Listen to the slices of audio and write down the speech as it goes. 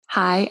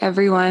Hi,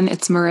 everyone.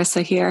 It's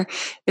Marissa here.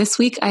 This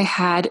week, I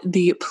had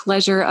the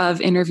pleasure of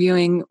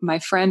interviewing my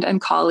friend and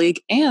colleague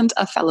and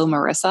a fellow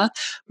Marissa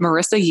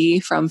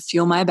Yee from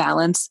Fuel My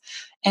Balance.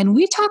 And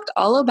we talked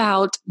all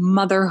about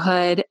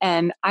motherhood.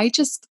 And I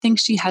just think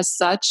she has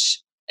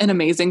such an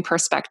amazing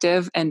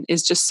perspective and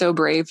is just so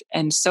brave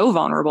and so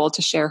vulnerable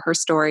to share her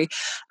story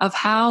of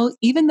how,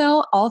 even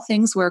though all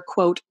things were,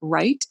 quote,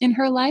 right in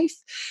her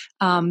life,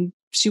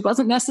 she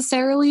wasn't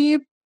necessarily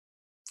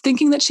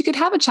thinking that she could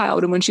have a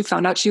child. And when she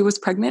found out she was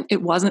pregnant,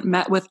 it wasn't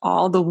met with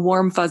all the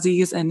warm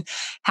fuzzies and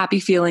happy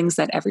feelings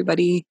that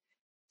everybody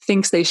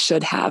thinks they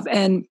should have.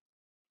 And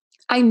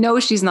I know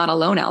she's not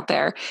alone out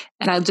there.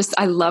 And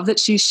I love that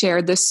she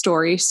shared this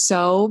story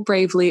so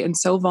bravely and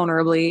so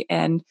vulnerably.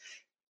 And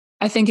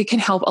I think it can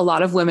help a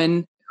lot of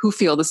women who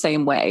feel the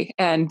same way.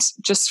 And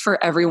just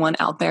for everyone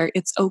out there,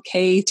 it's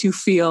okay to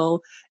feel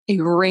a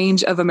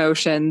range of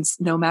emotions,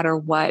 no matter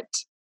what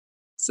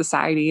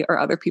society or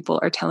other people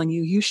are telling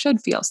you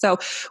should feel. So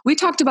we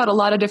talked about a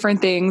lot of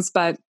different things,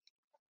 but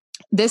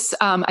this,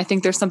 I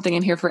think there's something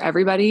in here for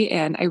everybody.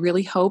 And I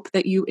really hope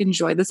that you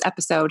enjoy this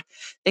episode.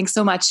 Thanks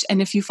so much.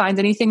 And if you find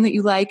anything that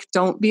you like,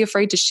 don't be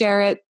afraid to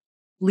share it,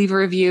 leave a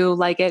review,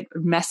 like it,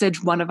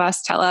 message one of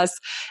us, tell us,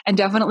 and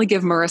definitely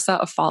give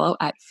Marissa a follow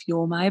at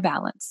Fuel My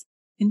Balance.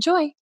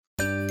 Enjoy.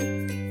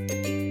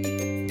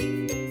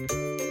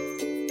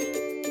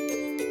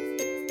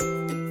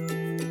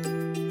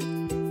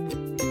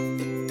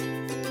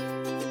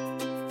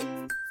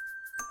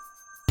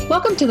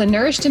 Welcome to the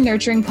Nourished and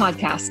Nurturing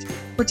podcast.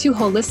 We're two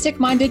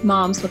holistic-minded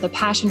moms with a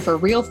passion for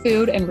real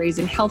food and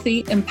raising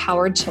healthy,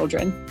 empowered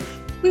children.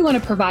 We want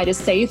to provide a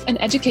safe and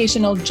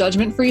educational,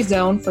 judgment-free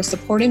zone for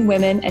supporting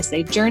women as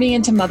they journey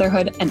into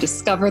motherhood and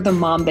discover the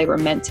mom they were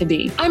meant to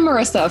be. I'm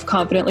Marissa of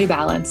Confidently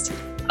Balanced.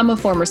 I'm a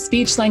former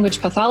speech-language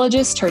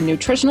pathologist turned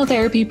nutritional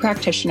therapy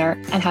practitioner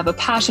and have a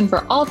passion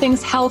for all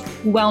things health,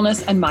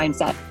 wellness, and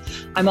mindset.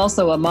 I'm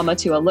also a mama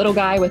to a little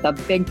guy with a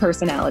big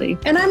personality.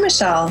 And I'm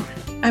Michelle.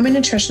 I'm a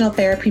nutritional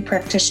therapy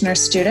practitioner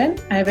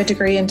student. I have a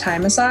degree in Thai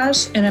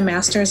massage and a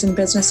master's in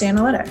business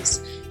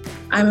analytics.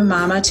 I'm a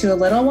mama to a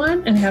little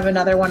one and have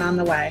another one on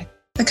the way.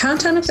 The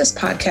content of this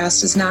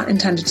podcast is not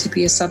intended to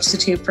be a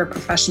substitute for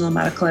professional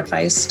medical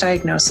advice,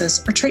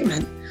 diagnosis, or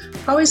treatment.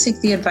 Always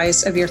seek the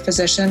advice of your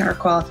physician or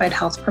qualified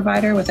health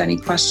provider with any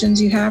questions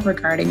you have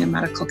regarding a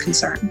medical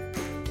concern.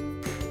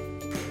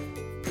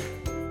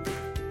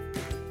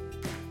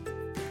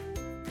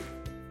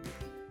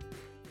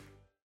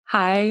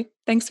 Hi,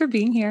 thanks for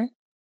being here.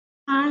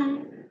 Hi.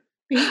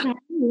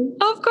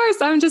 Of course.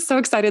 I'm just so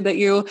excited that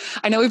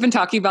I know we've been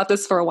talking about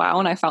this for a while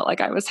and I felt like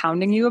I was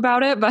hounding you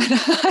about it, but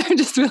I'm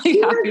just really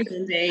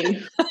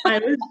happy. I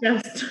was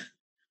just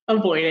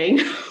avoiding.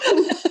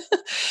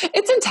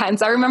 It's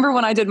intense. I remember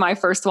when I did my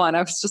first one,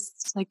 I was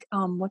just like,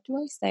 what do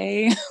I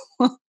say?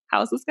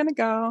 How's this going to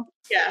go?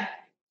 Yeah.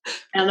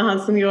 I don't know how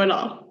it's going to go at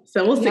all.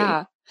 So we'll see.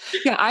 Yeah.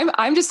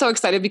 I'm just so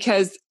excited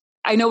because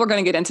I know we're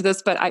going to get into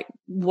this, but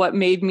what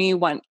made me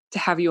want to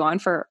have you on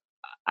for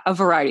a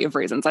variety of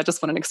reasons. I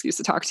just want an excuse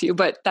to talk to you.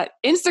 But that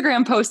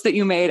Instagram post that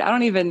you made, I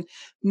don't even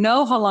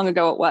know how long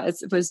ago it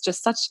was. It was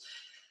just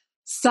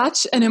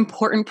such an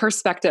important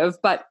perspective.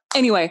 But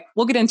anyway,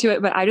 we'll get into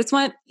it. But I just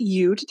want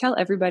you to tell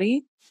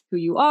everybody who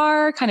you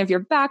are, kind of your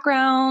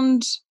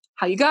background,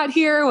 how you got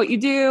here, what you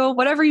do,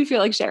 whatever you feel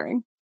like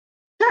sharing.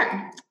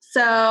 Sure.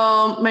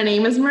 So my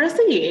name is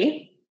Marissa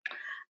Yee.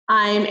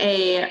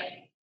 I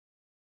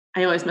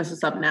always mess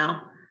this up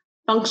now,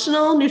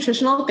 functional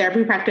nutritional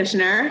therapy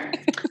practitioner.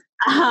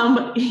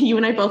 You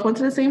and I both went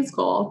to the same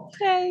school.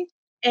 Okay.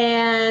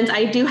 And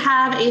I do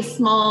have a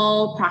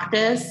small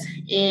practice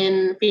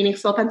in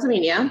Phoenixville,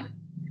 Pennsylvania,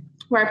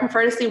 where I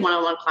prefer to see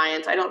one-on-one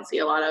clients. I don't see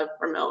a lot of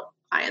remote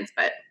clients,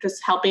 but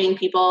just helping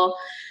people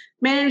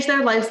manage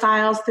their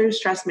lifestyles through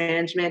stress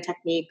management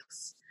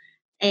techniques.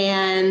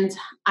 And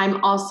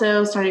I'm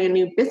also starting a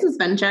new business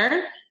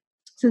venture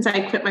since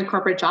I quit my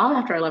corporate job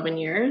after 11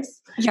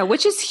 years. Yeah,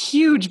 which is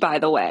huge, by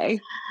the way.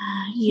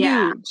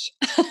 Yeah.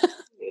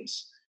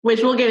 Huge.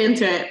 Which we'll get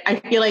into it. I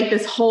feel like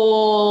this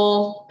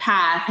whole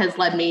path has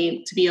led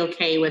me to be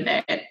okay with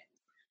it. And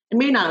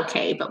maybe not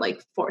okay, but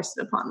like forced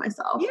it upon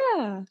myself.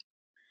 Yeah.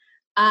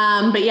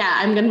 But yeah,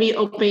 I'm going to be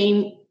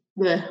opening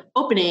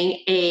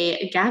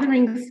a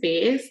gathering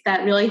space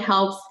that really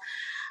helps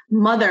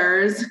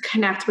mothers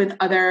connect with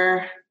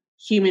other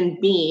human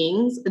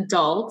beings,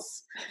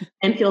 adults,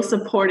 and feel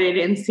supported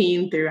and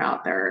seen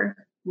throughout their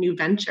new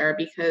venture,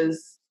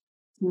 because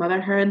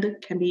motherhood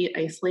can be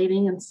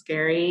isolating and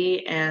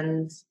scary,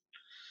 and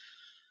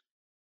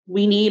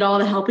we need all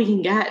the help we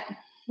can get.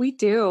 We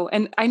do.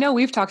 And I know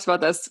we've talked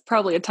about this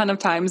probably a ton of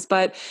times,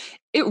 but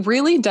it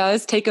really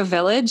does take a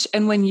village.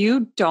 And when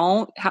you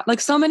don't have, like,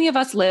 so many of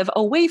us live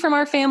away from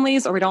our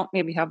families, or we don't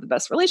maybe have the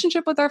best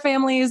relationship with our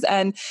families.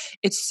 And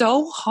it's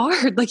so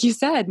hard. Like you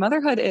said,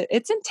 motherhood,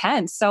 it's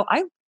intense. So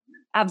I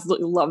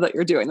absolutely love that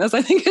you're doing this.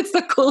 I think it's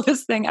the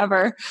coolest thing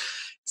ever.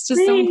 It's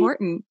just so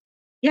important.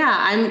 Yeah,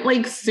 I'm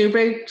like super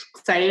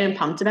excited and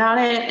pumped about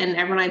it. And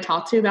everyone I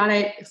talk to about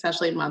it,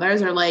 especially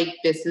mothers, are like,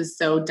 this is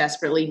so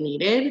desperately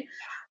needed.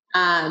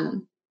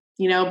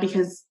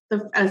 Because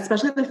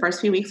especially the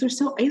first few weeks are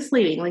so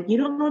isolating. Like you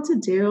don't know what to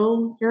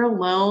do. You're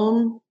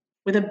alone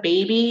with a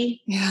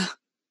baby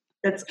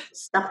that's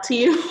stuck to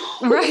you.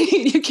 Right.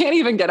 You can't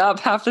even get up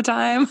half the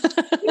time.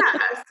 Yeah.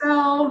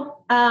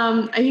 So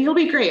I think it'll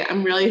be great.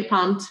 I'm really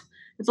pumped.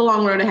 It's a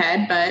long road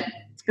ahead, but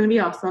it's going to be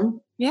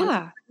awesome.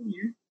 Yeah,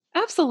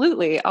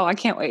 absolutely. Oh, I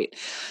can't wait.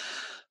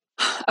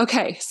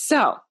 Okay.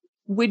 So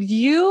would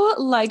you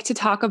like to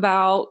talk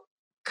about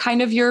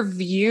kind of your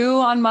view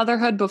on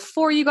motherhood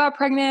before you got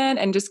pregnant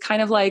and just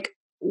kind of like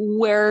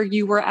where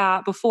you were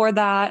at before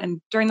that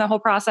and during the whole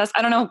process?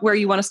 I don't know where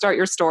you want to start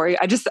your story.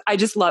 I just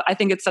love, I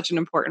think it's such an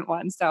important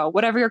one. So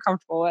whatever you're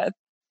comfortable with.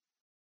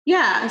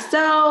 Yeah.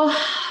 So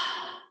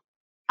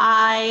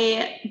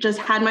I just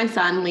had my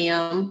son,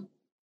 Liam,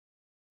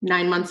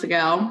 9 months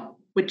ago,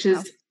 which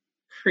is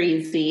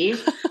crazy.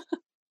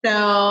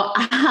 So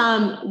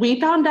we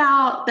found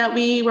out that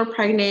we were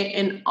pregnant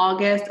in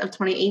August of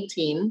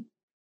 2018.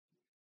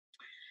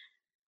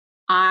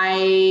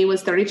 I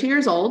was 32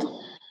 years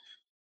old,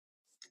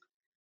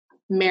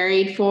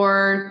 married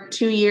for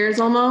 2 years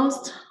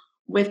almost,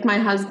 with my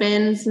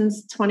husband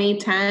since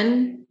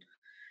 2010.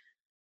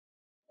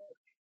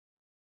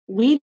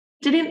 We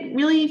didn't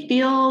really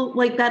feel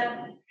like that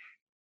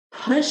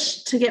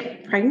push to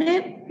get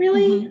pregnant,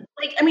 really.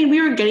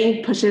 We were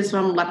getting pushes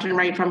from left and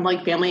right from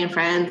like family and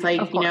friends.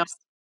 Like,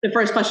 the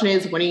first question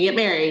is, when do you get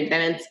married?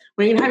 Then it's,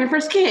 when are you gonna have your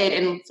first kid?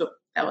 And so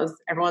that was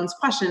everyone's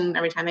question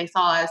every time they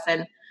saw us.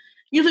 And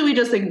usually we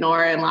just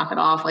ignore it and laugh it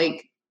off.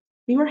 Like,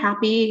 we were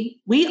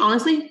happy. We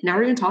honestly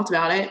never even talked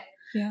about it.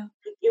 Yeah.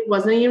 It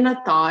wasn't even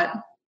a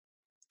thought.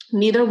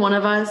 Neither one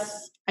of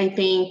us, I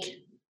think,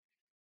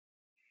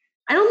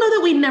 I don't know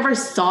that we never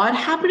saw it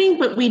happening,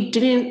 but we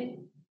didn't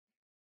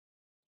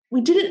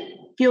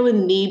feel the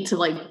need to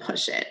like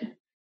push it.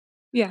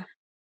 Yeah.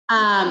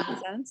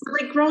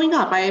 Like growing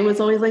up, I was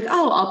always like,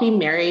 oh, I'll be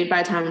married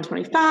by the time I'm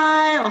 25.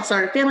 I'll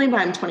start a family by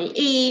I'm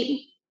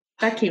 28.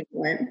 That came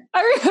and went.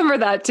 I remember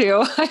that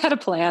too. I had a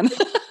plan.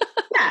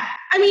 Yeah.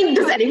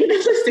 Does anyone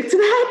ever stick to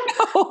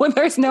that? No,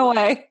 there's no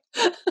way.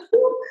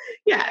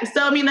 Yeah.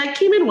 So, that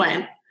came and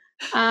went.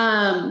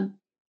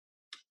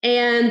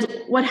 And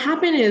what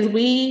happened is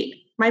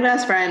my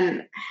best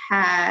friend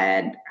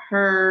had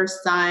her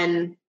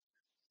son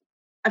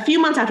a few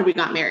months after we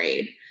got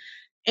married.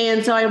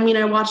 And so, I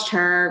watched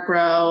her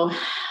grow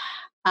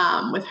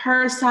with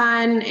her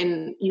son,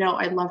 and,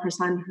 I love her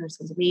son. Her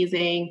son's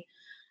amazing.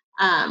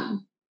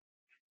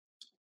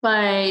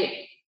 But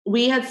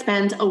we had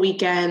spent a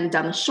weekend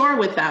down the shore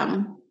with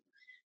them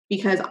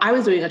because I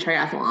was doing a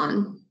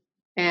triathlon,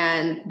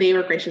 and they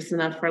were gracious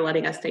enough for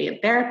letting us stay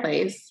at their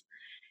place.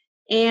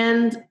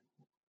 And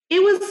it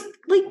was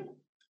like,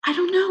 I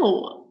don't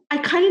know. I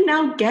kind of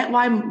now get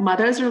why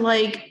mothers are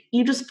like,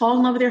 you just fall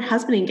in love with your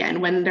husband again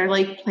when they're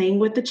like playing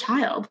with the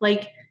child.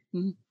 Like,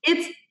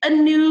 it's a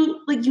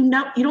new, like, you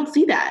don't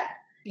see that.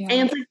 Yeah.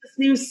 And it's like this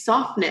new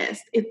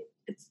softness. It's,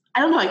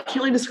 I don't know. I can't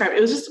really describe it.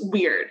 It was just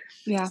weird.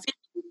 Yeah.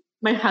 Seeing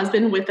my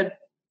husband with a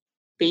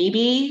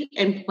baby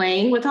and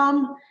playing with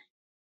him,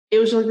 it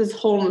was like this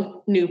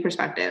whole new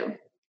perspective.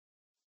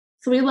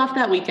 So we left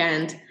that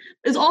weekend.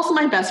 It was also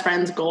my best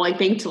friend's goal, I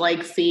think, to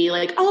like see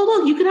like, oh,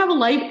 look, you can have a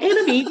life and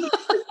a baby.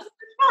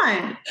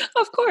 Fun.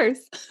 Of course.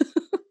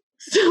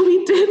 So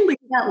we did leave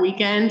that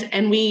weekend,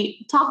 and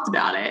we talked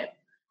about it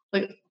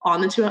like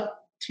on the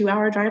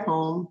 2-hour drive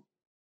home.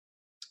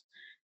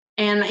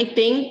 And I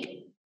think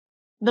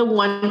the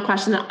one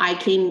question that I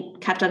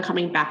kept on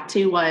coming back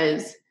to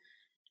was,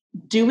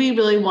 do we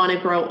really want to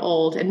grow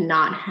old and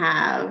not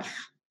have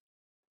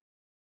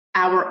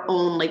our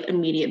own like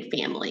immediate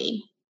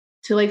family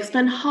to like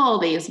spend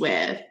holidays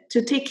with,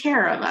 to take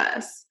care of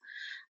us?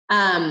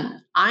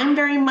 I'm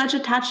very much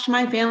attached to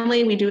my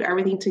family. We do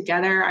everything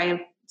together. I have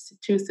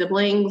 2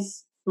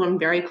 siblings who I'm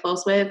very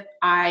close with.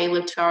 I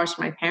live 2 hours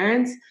from my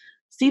parents.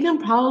 See them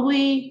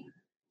probably,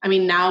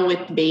 now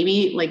with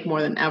baby, like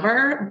more than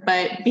ever,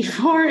 but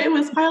before it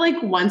was probably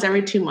like once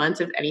every 2 months,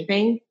 if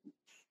anything.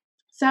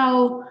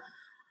 So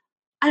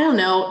I don't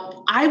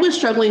know. I was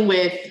struggling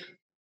with,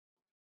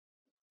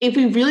 if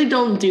we really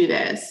don't do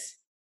this,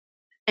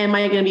 am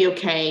I going to be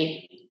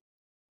okay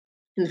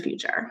in the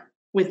future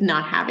with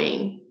not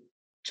having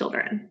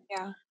children?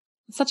 Yeah.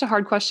 It's such a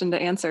hard question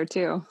to answer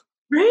too.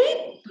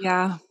 Right?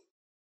 Yeah.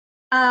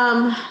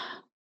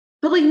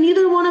 But like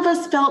neither one of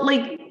us felt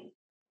like,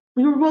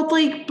 we were both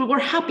like, but we're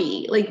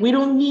happy. Like we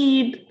don't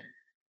need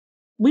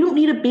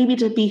a baby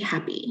to be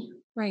happy.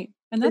 Right.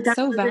 And that's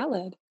so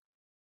valid.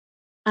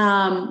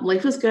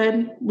 Life is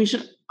good.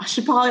 I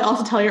should probably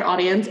also tell your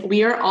audience,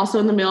 we are also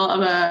in the middle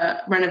of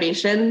a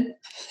renovation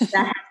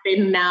that has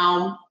been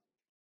now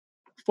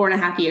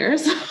 4.5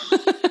 years.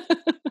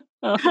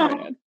 Oh,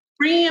 man.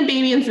 Bringing a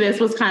baby into this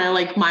was kind of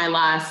like my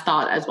last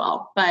thought as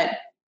well. But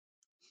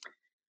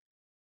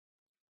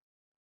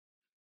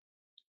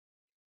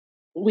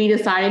we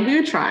decided we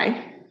would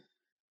try.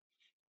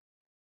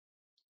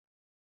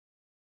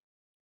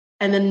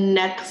 And the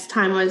next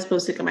time I was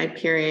supposed to get my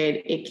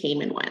period, it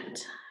came and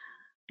went.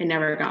 I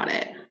never got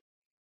it.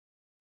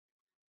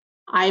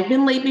 I've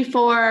been late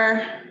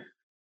before.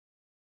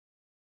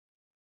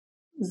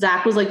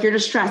 Zach was like, you're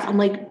just stressed. I'm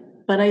like,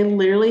 but I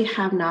literally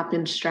have not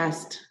been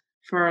stressed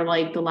for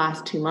like the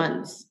last 2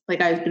 months.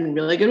 Like I've been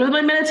really good with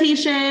my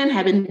meditation,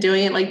 have been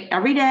doing it like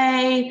every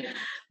day,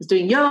 was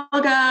doing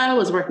yoga,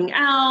 was working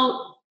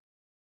out.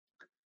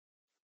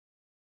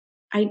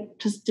 I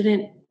just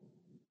didn't,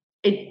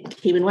 it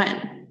came and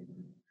went.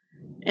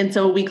 And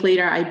so a week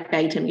later, I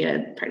begged him to get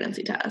a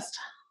pregnancy test.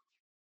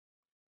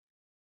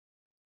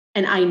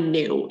 And I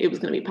knew it was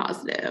going to be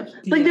positive.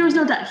 Yeah. Like there was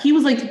no doubt. He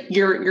was like,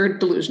 you're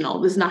delusional.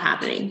 This is not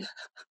happening.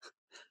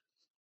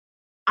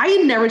 I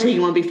had never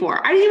taken one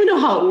before. I didn't even know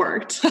how it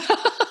worked.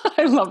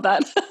 I love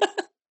that.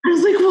 I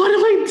was like, what do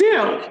I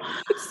do?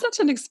 It's such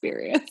an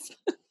experience.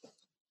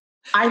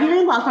 I think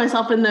I locked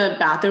myself in the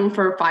bathroom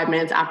for 5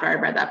 minutes after I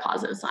read that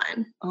positive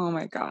sign. Oh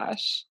my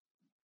gosh.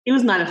 It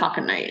was 9:00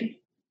 at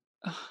night.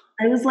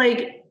 I was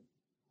like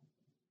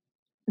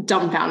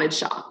dumbfounded,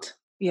 shocked.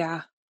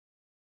 Yeah.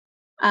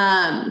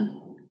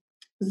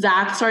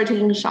 Zach started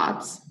taking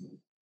shots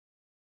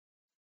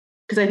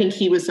because I think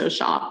he was so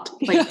shocked.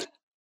 Like,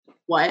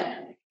 what?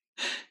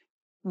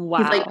 Wow.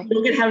 He's like, we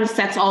don't get to have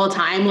sex all the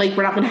time. Like,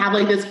 we're not going to have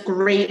like this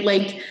great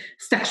like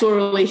sexual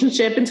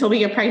relationship until we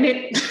get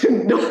pregnant.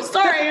 No,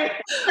 sorry.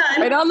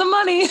 Right on the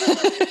money.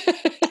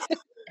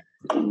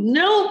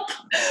 Nope.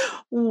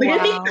 Wow. Like,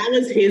 I think that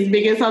was his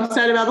biggest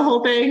upset about the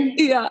whole thing.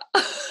 Yeah.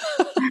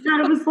 I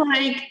thought it was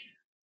like,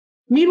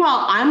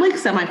 meanwhile, I'm like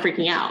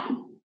semi-freaking out.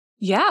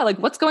 Yeah. Like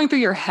what's going through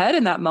your head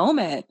in that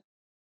moment?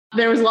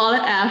 There was a lot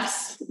of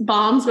F's,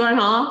 bombs going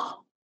off.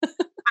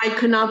 I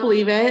could not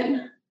believe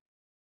it.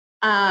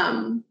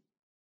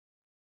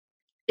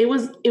 It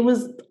was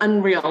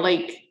unreal.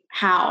 Like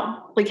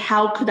how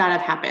could that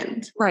have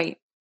happened? Right.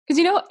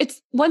 Because,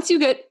 it's once you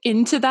get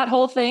into that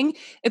whole thing,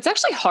 it's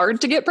actually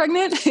hard to get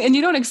pregnant and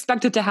you don't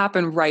expect it to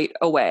happen right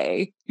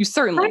away. You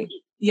certainly, right.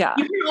 Yeah.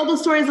 You hear all the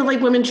stories of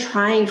like women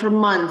trying for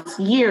months,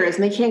 years,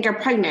 and they can't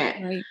get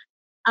pregnant.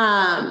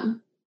 Right.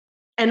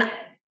 And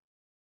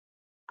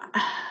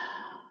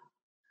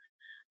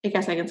I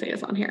guess I can say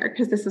this on here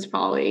because this is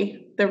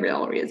probably the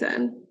real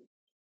reason.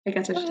 I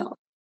guess I should tell.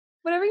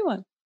 Whatever you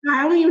want.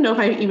 I don't even know if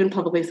I even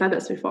publicly said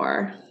this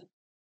before.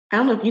 I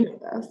don't know if you know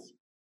this.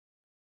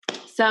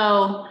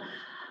 So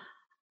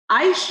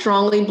I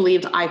strongly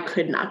believed I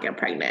could not get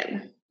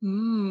pregnant.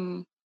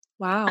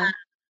 Wow.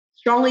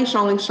 Strongly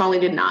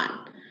did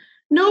not.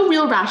 No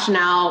real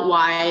rationale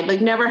why,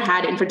 like never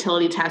had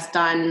infertility tests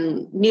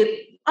done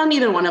on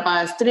neither one of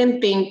us.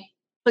 Didn't think,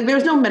 like there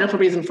was no medical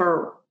reason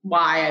for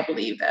why I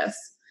believe this.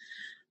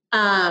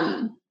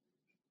 But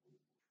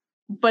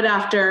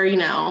after,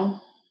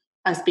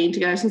 us being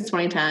together since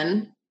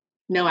 2010,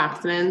 no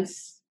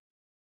accidents.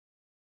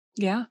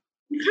 Yeah.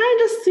 You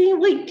kind of just seem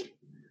like,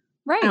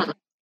 right.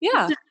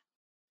 Yeah.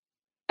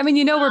 I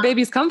mean, where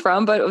babies come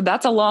from, but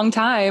that's a long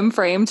time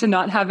frame to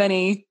not have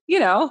any,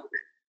 no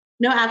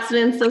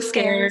accidents, no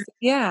scares.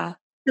 Yeah.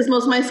 Because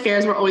most of my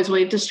scares were always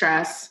related to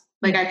stress.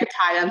 Like I could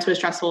tie them to a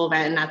stressful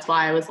event, and that's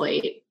why I was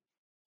late.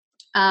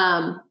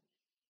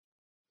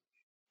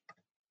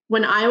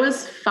 When I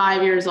was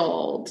 5 years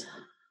old,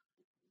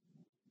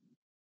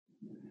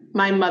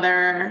 my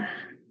mother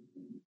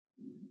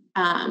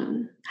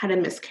had a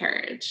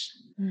miscarriage.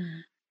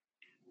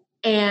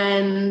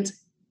 And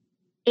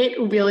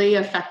it really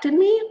affected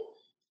me,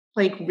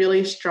 like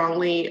really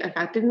strongly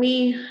affected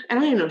me. I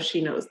don't even know if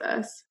she knows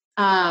this.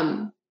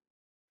 The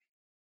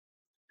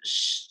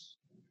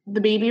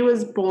baby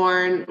was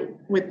born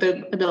with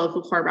the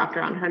umbilical cord wrapped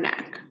around her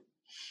neck.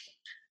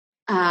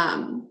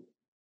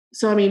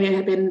 So, I mean, it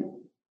had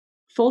been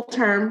full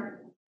term.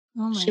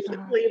 Oh She was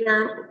in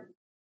labor.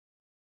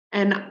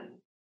 And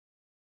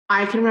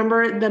I can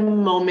remember the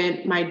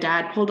moment my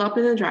dad pulled up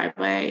in the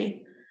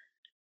driveway,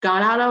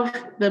 got out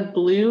of the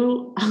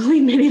blue, ugly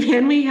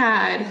minivan we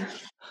had,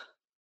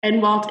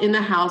 and walked in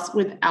the house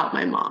without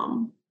my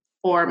mom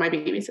or my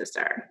baby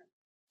sister.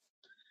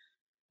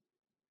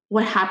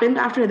 What happened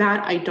after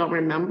that, I don't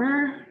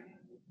remember.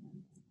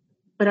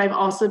 But I've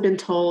also been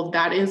told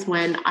that is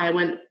when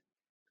I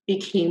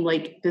became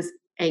like this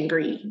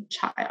angry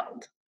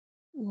child.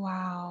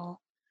 Wow.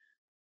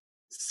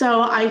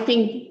 So I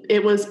think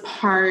it was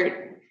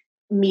part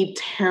me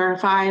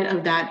terrified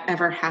of that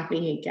ever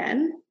happening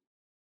again.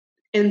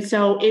 And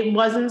so it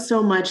wasn't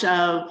so much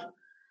of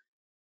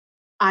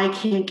I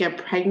can't get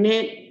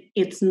pregnant.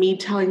 It's me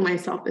telling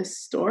myself this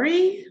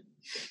story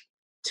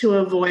to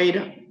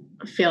avoid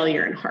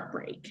failure and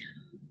heartbreak.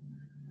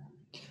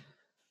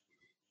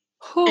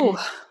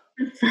 Oh.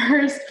 The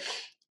first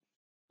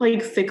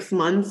 6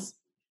 months,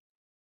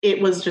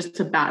 it was just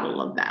a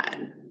battle of that.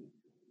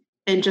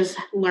 And just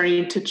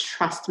learning to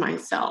trust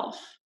myself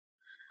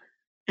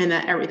and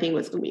that everything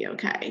was going to be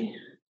okay.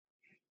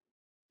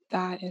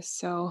 That is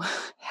so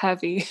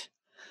heavy.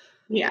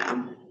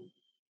 Yeah.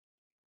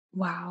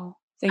 Wow.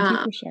 Thank you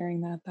for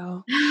sharing that,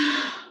 though.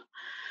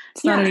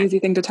 It's not an easy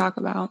thing to talk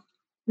about.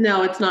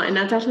 No, it's not. And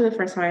that's actually the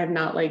first time I have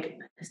not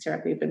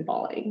hysterically been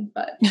bawling,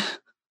 but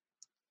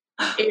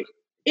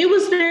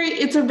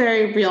it's a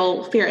very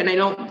real fear. And I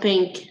don't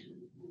think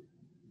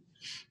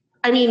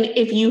I mean,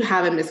 if you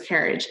have a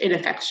miscarriage, it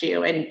affects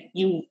you, and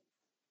you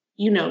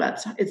know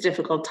it's a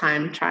difficult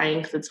time trying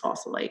because it's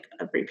also like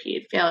a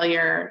repeated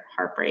failure,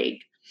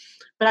 heartbreak.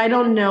 But I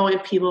don't know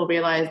if people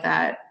realize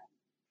that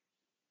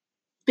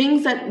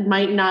things that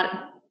might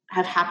not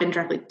have happened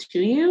directly to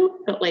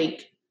you, but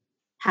like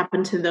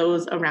happen to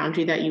those around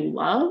you that you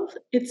love,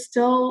 it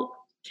still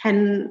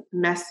can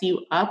mess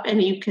you up,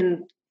 and you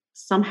can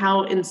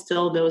somehow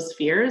instill those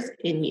fears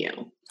in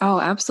you. Oh,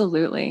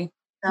 absolutely.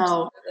 So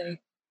Absolutely.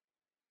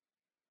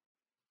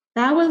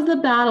 that was the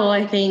battle,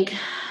 I think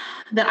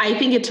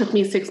it took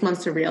me 6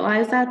 months to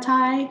realize that,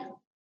 Ty,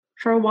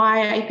 for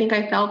why I think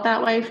I felt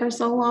that way for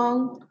so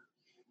long.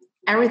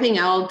 Everything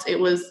else, it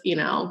was,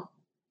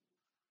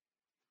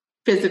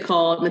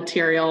 physical,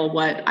 material,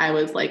 what I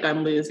was like,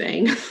 I'm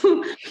losing.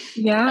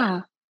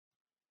 Yeah.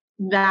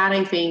 That,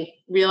 I think,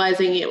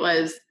 realizing it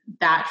was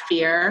that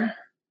fear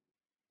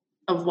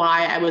of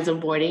why I was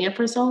avoiding it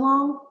for so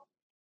long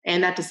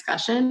and that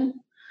discussion.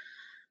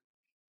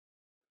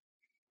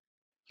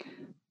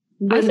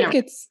 I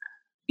think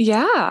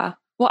yeah.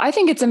 Well, I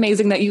think it's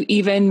amazing that you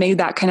even made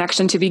that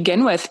connection to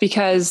begin with,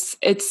 because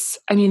that's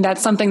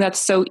something that's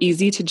so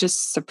easy to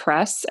just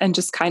suppress and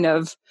just kind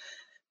of,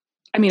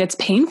 it's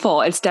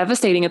painful, it's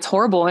devastating, it's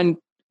horrible. And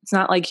it's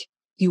not like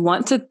you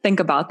want to think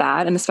about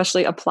that and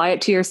especially apply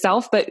it to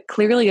yourself, but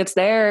clearly it's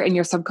there in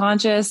your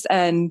subconscious.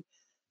 And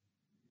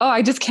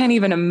I just can't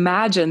even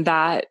imagine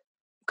that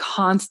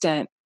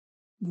constant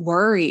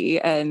worry.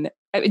 And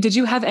did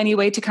you have any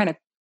way to kind of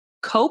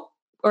cope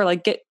or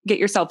like get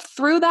yourself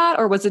through that?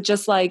 Or was it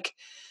just like,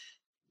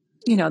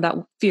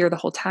 that fear the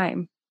whole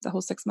time, the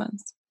whole 6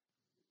 months?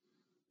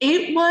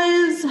 It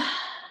was,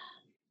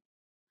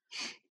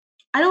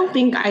 I don't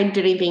think I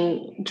did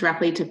anything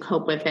directly to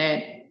cope with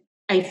it.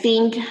 I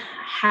think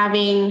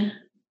having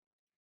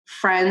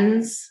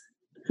friends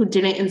who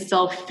didn't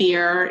instill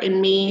fear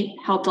in me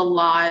helped a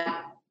lot,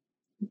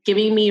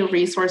 giving me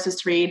resources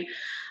to read.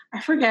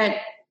 I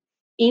forget,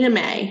 Ina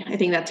May, I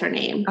think that's her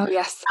name. Oh,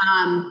 yes.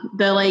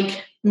 The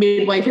like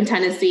midwife in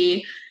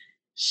Tennessee.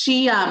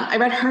 I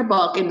read her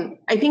book, and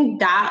I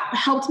think that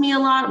helped me a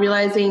lot,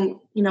 realizing,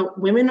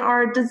 women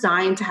are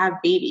designed to have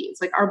babies.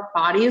 Like, our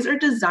bodies are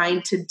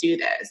designed to do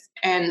this,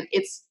 and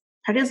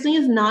pregnancy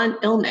is not an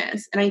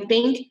illness. And I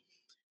think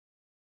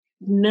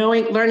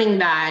learning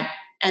that,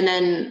 and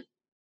then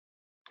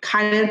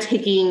kind of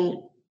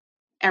taking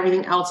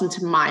everything else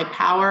into my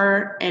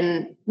power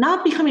and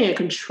not becoming a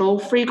control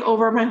freak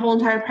over my whole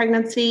entire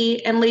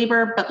pregnancy and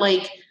labor, but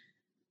like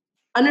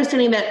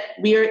understanding that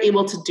we are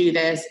able to do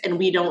this and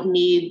we don't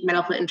need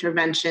medical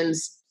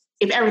interventions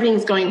if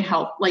everything's going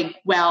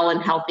well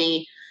and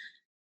healthy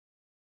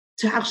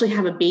to actually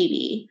have a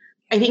baby.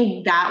 I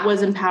think that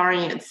was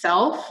empowering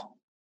itself.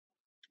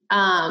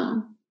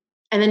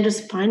 And then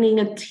just finding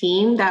a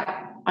team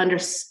that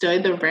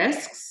understood the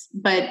risks,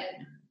 but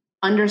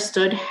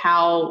understood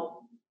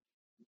how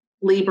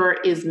labor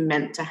is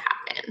meant to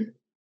happen,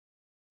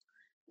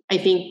 I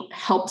think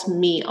helped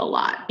me a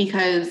lot,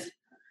 because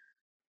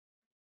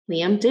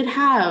Liam did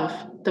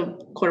have the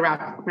cord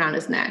wrapped around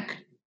his neck.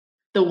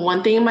 The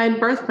one thing in my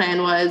birth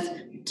plan was,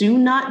 do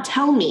not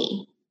tell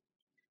me.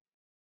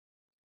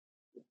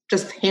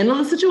 Just handle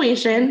the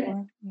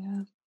situation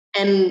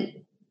and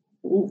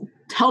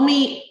tell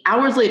me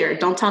hours later.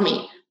 Don't tell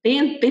me.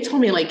 They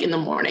told me like in the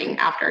morning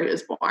after he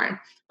was born.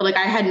 But like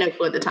I had no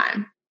clue at the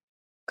time.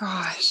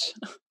 Gosh.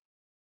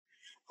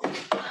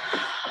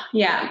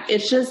 Yeah,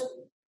 it's just,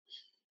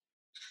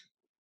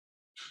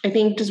 I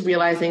think just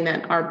realizing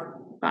that our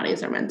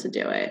bodies are meant to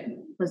do it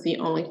was the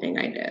only thing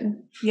I did.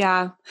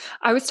 Yeah.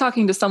 I was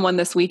talking to someone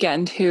this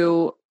weekend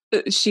who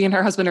she and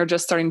her husband are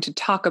just starting to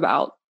talk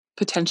about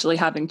potentially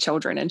having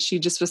children. And she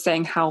just was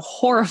saying how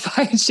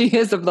horrified she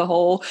is of the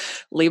whole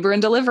labor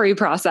and delivery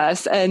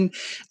process. And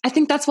I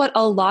think that's what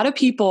a lot of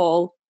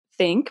people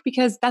think,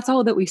 because that's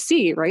all that we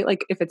see, right?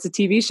 Like if it's a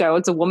TV show,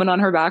 it's a woman on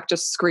her back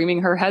just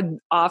screaming her head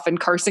off and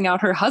cursing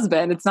out her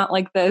husband. It's not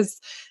like this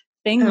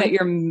thing that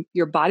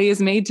your body is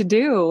made to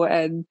do.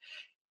 And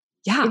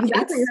yeah,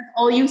 exactly. That's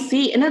all you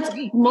see. And that's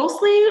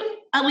mostly,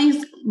 at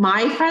least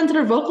my friends that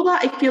are vocal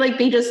about, I feel like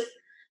they just,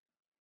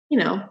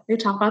 they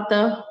talk about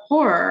the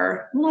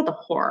horror, not the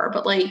horror,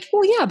 but like,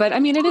 well, yeah, but I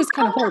mean, it is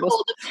kind of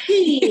horrible. The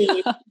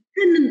pain,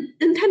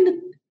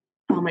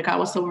 oh my God,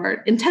 what's the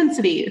word?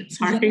 Intensity.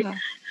 Sorry. Yeah.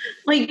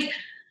 Like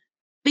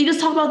they just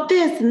talk about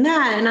this and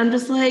that. And I'm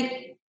just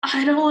like,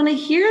 I don't want to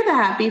hear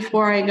that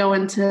before I go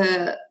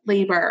into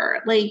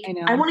labor. Like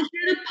I want to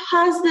hear the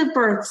positive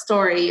birth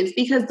stories,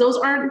 because those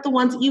aren't the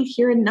ones that you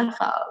hear enough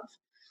of.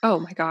 Oh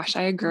my gosh,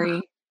 I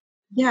agree.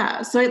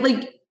 Yeah. So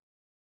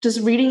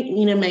just reading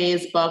Ina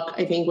May's book,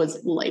 I think,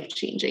 was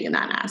life-changing in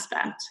that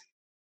aspect.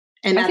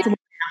 And that's when I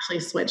actually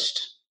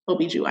switched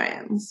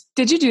OBGYNs.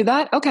 Did you do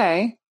that?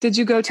 Okay. Did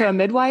you go to a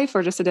midwife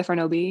or just a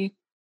different OB?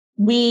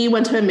 We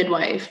went to a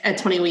midwife at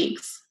 20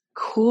 weeks.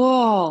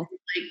 Cool.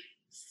 Like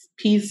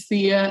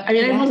PC. I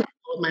mean, I wasn't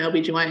with my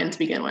OBGYN to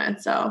begin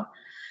with, so.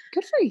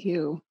 Good for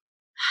you.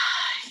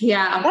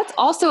 Yeah. That's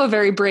also a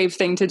very brave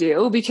thing to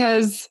do,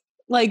 because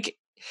like,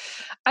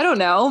 I don't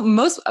know.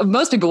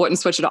 Most people wouldn't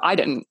switch at all. I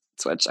didn't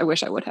switch. I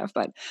wish I would have,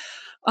 but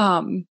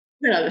in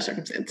other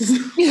circumstances.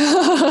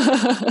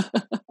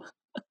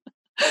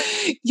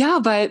 Yeah,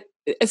 but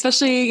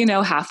especially,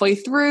 halfway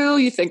through,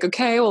 you think,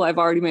 okay, well, I've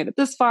already made it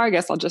this far. I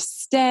guess I'll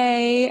just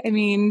stay. I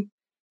mean,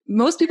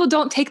 most people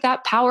don't take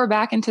that power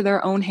back into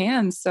their own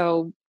hands.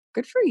 So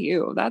good for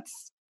you.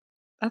 That's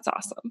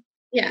awesome.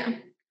 Yeah.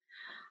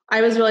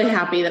 I was really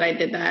happy that I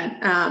did that.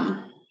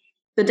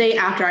 The day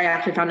after I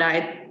actually found out,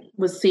 I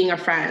was seeing a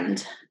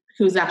friend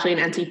who's actually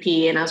an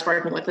NTP and I was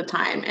working with at the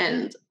time.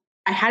 And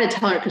I had to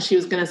tell her because she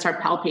was going to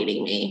start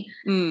palpating me.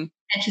 And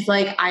she's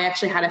like, I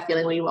actually had a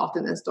feeling when you walked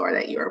in this door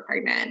that you were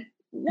pregnant.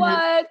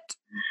 What?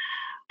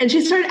 And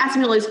she started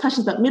asking me all these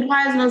questions about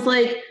midwives. And I was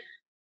like,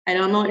 I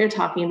don't know what you're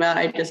talking about.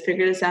 I just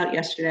figured this out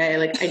yesterday.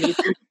 Like, I need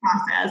to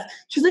process.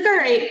 She's like, all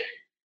right.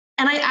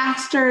 And I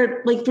asked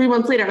her like 3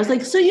 months later, I was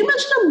like, so you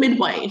mentioned a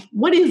midwife.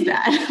 What is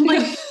that? Like,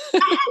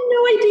 I had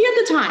no idea at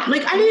the time.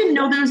 Like, I didn't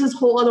know there was this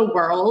whole other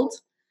world.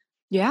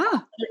 Yeah.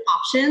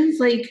 Options.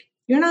 Like,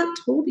 you're not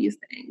told these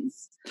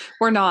things.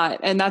 We're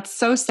not. And that's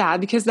so sad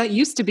because that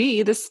used to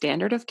be the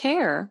standard of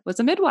care was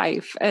a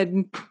midwife.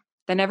 And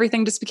then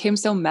everything just became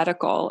so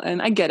medical.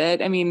 And I get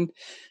it. I mean,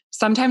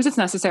 sometimes it's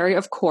necessary,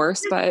 of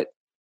course, but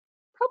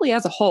probably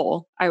as a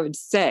whole, I would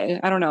say,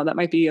 I don't know, that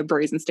might be a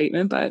brazen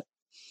statement, but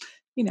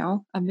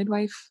a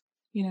midwife,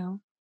 we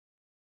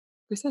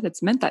said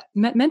it's meant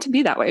to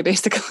be that way,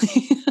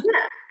 basically.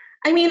 Yeah.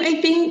 I mean,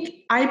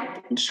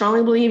 I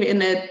strongly believe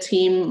in a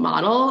team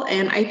model,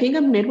 and I think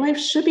a midwife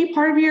should be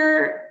part of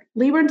your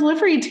labor and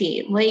delivery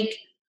team. Like,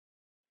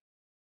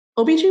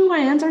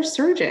 OBGYNs are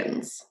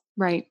surgeons.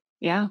 Right.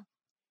 Yeah.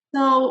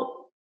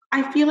 So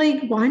I feel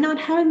like, why not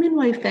have a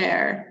midwife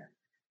there?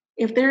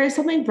 If there is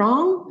something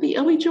wrong, the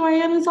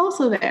OBGYN is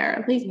also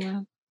there. Like,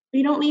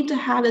 we don't need to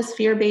have this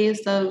fear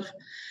base of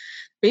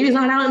baby's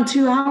not out in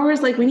 2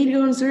 hours. Like, we need to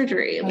go in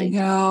surgery. Like, I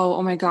know.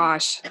 Oh my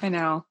gosh. I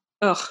know.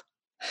 Ugh.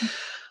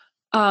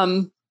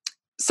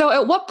 So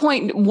at what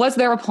point, was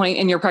there a point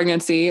in your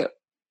pregnancy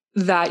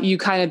that you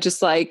kind of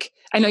just like,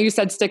 I know you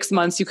said 6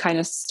 months, you kind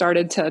of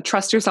started to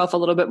trust yourself a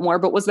little bit more,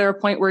 but was there a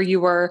point where you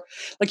were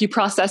like, you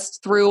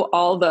processed through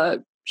all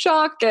the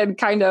shock and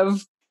kind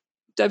of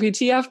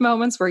WTF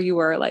moments where you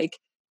were like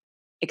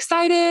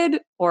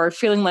excited or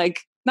feeling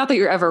like, not that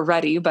you're ever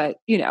ready, but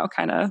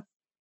kind of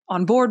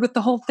on board with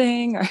the whole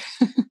thing?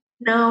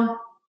 No,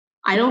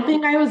 I don't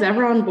think I was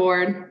ever on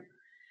board.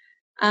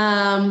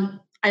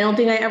 I don't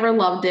think I ever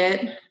loved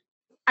it.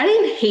 I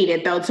didn't hate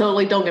it though. So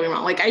like, don't get me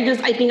wrong. Like, I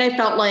think I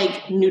felt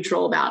like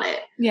neutral about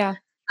it. Yeah.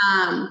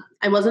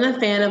 I wasn't a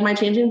fan of my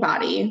changing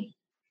body.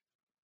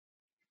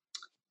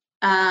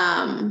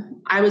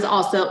 I was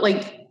also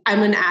like,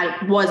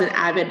 was an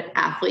avid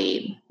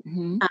athlete.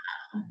 Mm-hmm.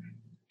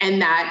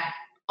 And that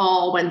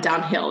all went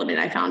downhill the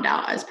minute I found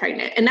out I was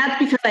pregnant. And that's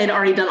because I had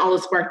already done all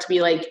this work to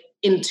be like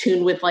in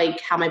tune with like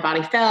how my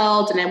body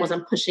felt, and I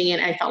wasn't pushing it.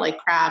 I felt like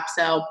crap.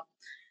 So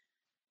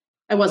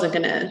I wasn't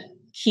going to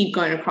keep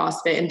going to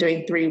CrossFit and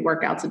doing 3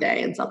 workouts a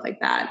day and stuff like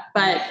that.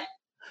 But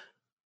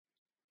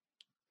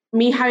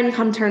me having to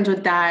come to terms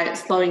with that,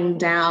 slowing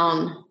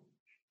down,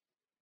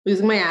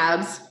 losing my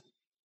abs.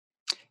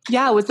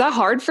 Yeah. Was that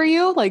hard for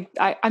you? Like,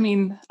 I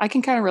mean, I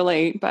can kind of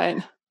relate, but.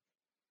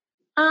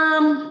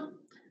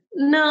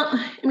 No,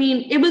 I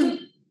mean, it was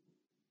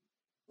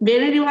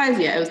vanity wise.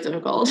 Yeah, it was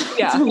difficult.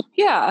 Yeah. So,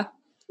 yeah.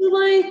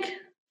 like,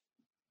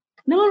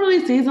 no one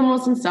really sees them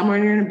unless in summer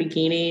and you're in a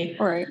bikini.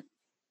 All right.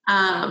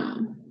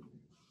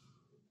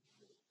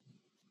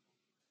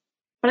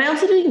 But I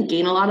also didn't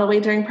gain a lot of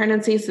weight during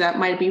pregnancy. So that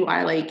might be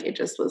why, like, it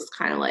just was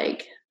kind of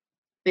like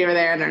they were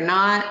there and they're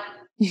not.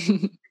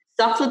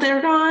 Sucks that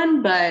they're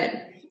gone, but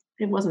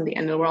it wasn't the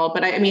end of the world.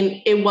 But I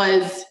mean, it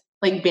was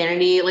like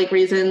vanity, like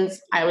reasons.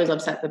 I was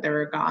upset that they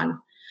were gone.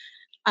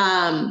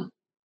 I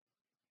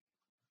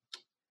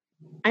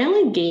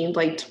only gained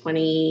like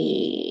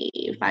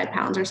 25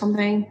 pounds or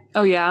something.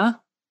 Oh yeah.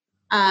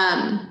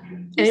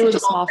 And it was a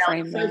small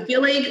frame. So I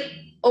feel like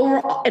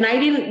overall, and I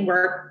didn't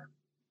work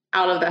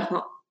out of the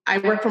home. I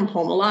work from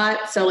home a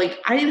lot. So like,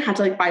 I didn't have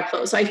to like buy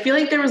clothes. So I feel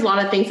like there was a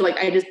lot of things that, like,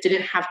 I just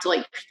didn't have to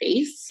like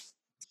face.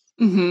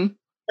 Mm-hmm.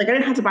 Like, I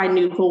didn't have to buy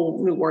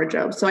whole new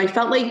wardrobe. So I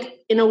felt like,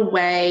 in a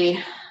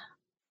way,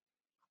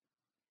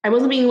 I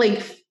wasn't being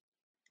like,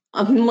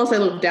 unless I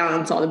looked down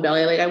and saw the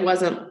belly, like I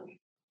wasn't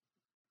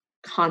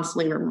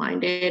constantly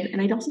reminded.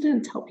 And I also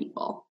didn't tell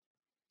people.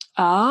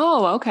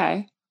 Oh,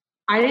 okay.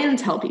 I didn't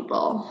tell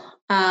people.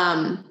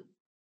 And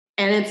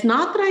it's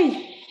not that I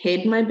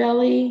hid my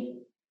belly.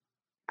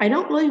 I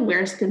don't really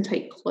wear skin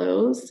tight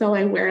clothes. So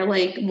I wear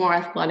like more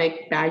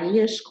athletic,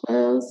 baggy-ish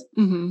clothes.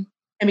 Mm-hmm.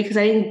 And because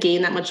I didn't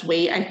gain that much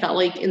weight, I felt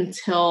like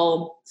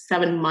until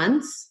 7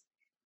 months,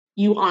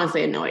 you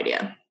honestly had no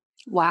idea.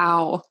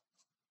 Wow.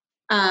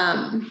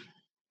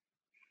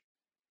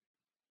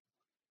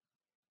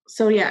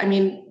 So yeah, I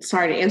mean,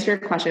 sorry to answer your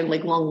question,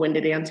 like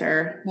long-winded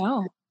answer.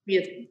 No.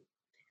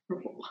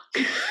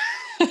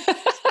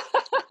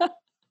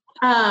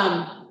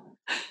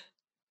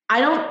 I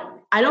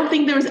don't I don't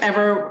think there was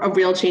ever a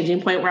real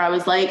changing point where I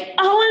was like,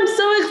 oh, I'm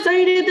so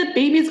excited the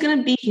baby's going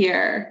to be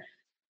here.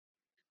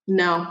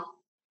 No.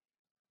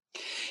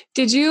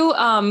 Did you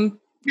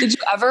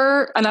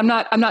ever, and I'm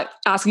not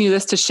asking you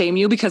this to shame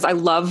you because I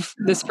love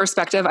this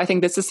perspective. I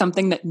think this is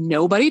something that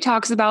nobody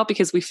talks about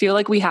because we feel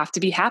like we have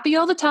to be happy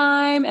all the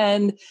time.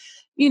 And,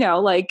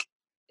 like,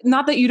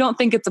 not that you don't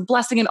think it's a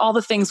blessing and all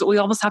the things, but we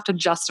almost have to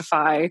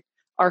justify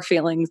our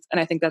feelings.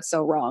 And I think that's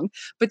so wrong.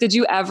 But did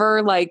you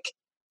ever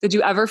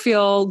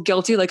feel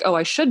guilty? Like, oh,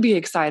 I should be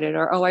excited,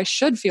 or, oh, I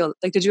should feel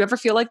like, did you ever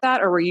feel like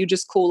that? Or were you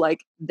just cool? Like,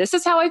 this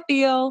is how I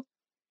feel.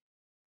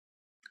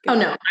 Oh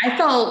no, I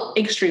felt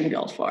extreme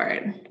guilt for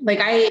it. Like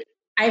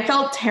I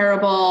felt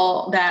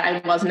terrible that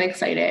I wasn't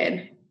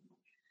excited.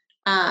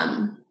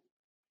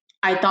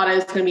 I thought I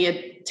was going to be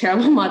a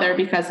terrible mother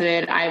because of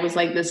it. I was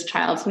like, this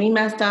child's going to be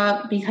messed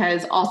up,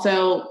 because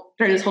also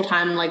during this whole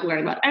time, I'm like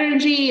learning about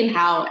energy and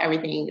how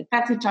everything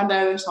affects each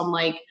other. So I'm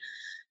like,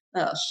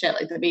 oh shit,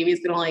 like the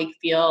baby's going to like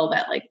feel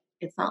that like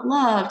it's not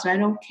loved and I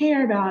don't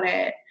care about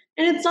it.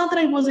 And it's not that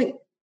I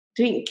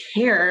didn't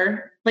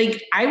care.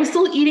 Like I was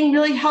still eating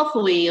really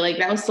healthily. Like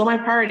that was still my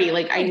priority.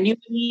 Like I knew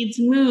I needed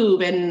to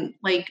move, and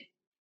like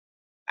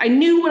I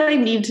knew what I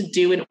needed to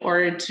do in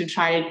order to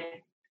try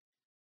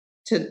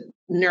to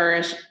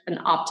nourish an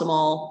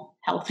optimal,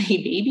 healthy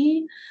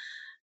baby.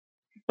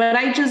 But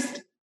I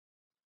just,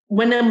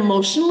 when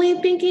emotionally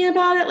thinking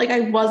about it, like I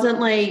wasn't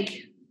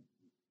like,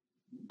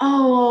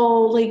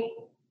 oh, like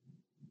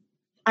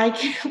I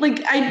can't,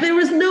 like there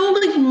was no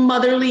like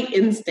motherly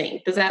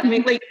instinct. Does that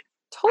make like,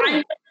 totally. I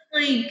was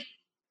like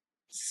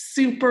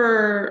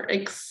super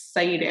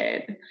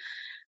excited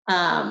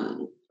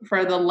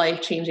for the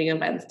life-changing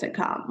events to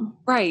come.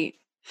 Right.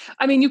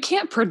 I mean, you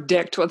can't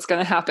predict what's going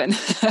to happen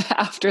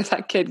after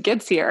that kid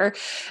gets here.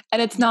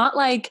 And it's not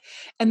like,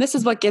 and this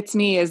is what gets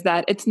me, is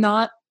that it's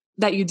not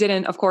that you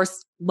didn't, of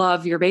course,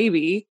 love your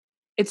baby.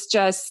 It's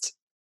just,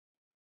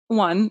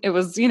 one, it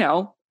was,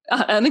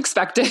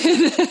 unexpected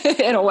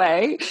in a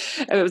way.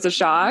 It was a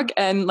shock.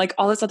 And like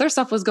all this other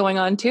stuff was going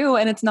on too.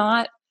 And it's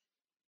not,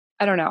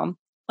 I don't know,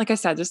 like I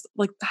said, just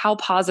like how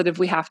positive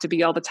we have to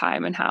be all the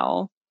time, and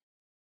how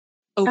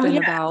open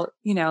about,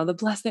 the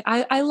blessing.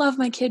 I love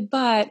my kid,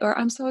 or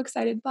I'm so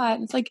excited,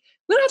 but it's like,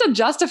 we don't have to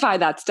justify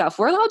that stuff.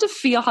 We're allowed to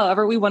feel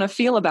however we want to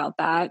feel about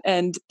that.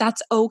 And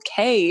that's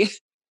okay.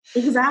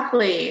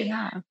 Exactly.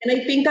 Yeah.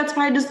 And I think that's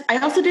why I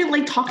also didn't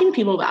like talking to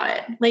people about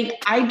it.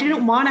 Like I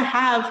didn't want to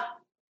have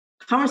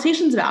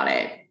conversations about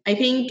it. I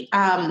think,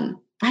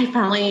 I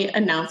finally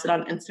announced it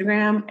on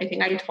Instagram. I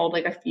think I told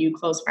like a few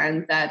close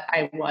friends that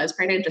I was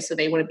pregnant, just so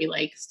they wouldn't be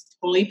like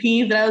totally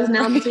peeved that I was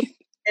announcing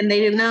and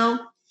they didn't know.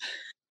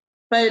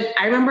 But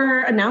I remember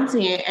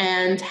announcing it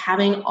and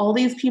having all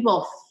these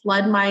people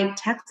flood my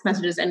text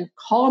messages and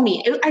call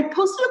me. I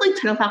posted at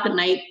like 10 o'clock at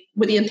night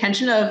with the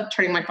intention of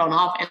turning my phone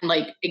off and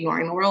like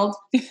ignoring the world.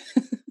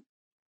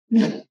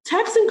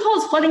 Texts and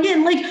calls flooding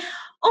in like,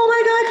 oh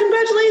my God,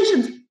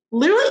 congratulations.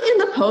 Literally in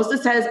the post,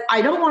 it says,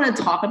 I don't want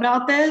to talk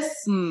about this.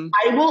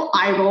 I will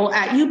eye roll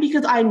at you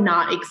because I'm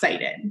not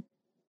excited.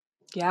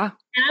 Yeah.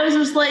 And I was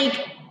just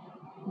like,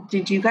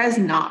 did you guys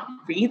not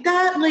read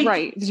that? Like,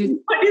 right.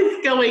 What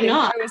is going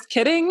on? I was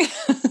kidding.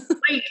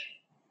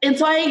 And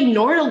so I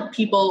ignored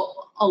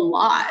people a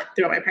lot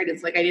throughout my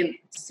pregnancy. Like I didn't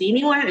see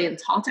anyone. I didn't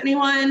talk to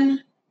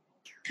anyone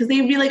because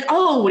they'd be like,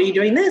 oh, what are you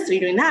doing this? Are you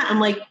doing that? I'm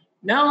like,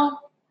 no.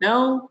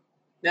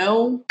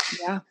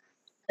 Yeah.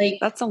 Like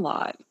that's a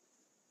lot.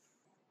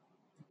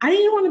 I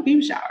didn't even want a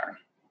baby shower.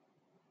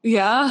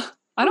 Yeah.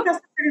 I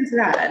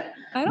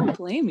don't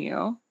blame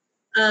you.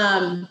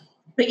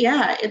 But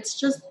yeah, it's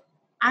just,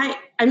 I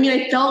mean,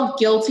 I felt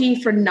guilty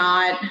for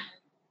not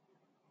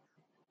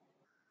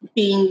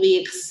being the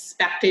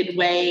expected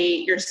way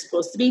you're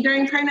supposed to be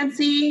during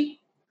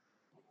pregnancy.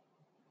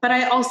 But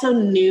I also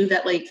knew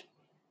that, like,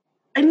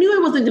 I knew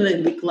I wasn't going to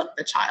neglect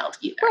the child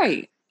either.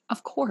 Right.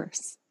 Of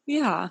course.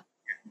 Yeah.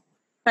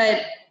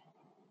 But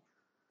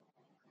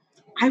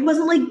I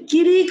wasn't like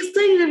getting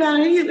excited about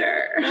it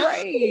either.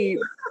 Right.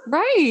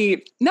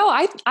 Right. No,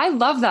 I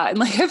love that. And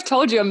like I've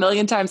told you a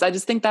million times, I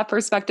just think that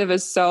perspective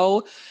is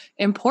so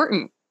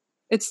important.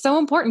 It's so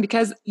important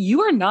because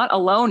you are not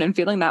alone in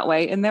feeling that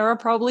way. And there are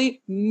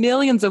probably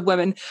millions of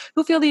women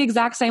who feel the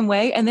exact same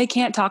way and they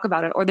can't talk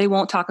about it, or they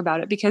won't talk about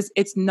it because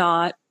it's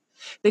not,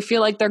 they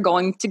feel like they're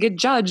going to get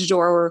judged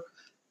or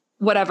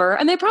whatever.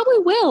 And they probably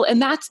will.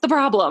 And that's the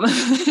problem. I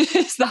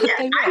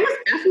was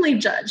definitely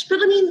judged. But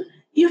I mean,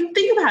 you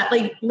think about it,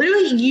 like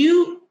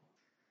literally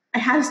I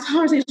had this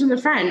conversation with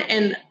a friend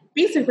and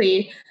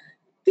basically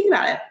think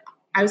about it.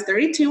 I was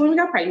 32 when we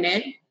got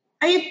pregnant.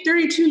 I had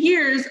 32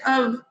 years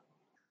of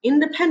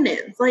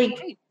independence.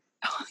 Like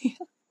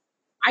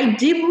I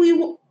did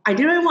what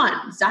I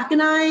want. Zach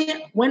and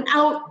I went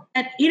out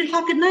at 8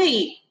 o'clock at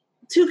night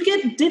to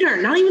get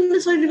dinner, not even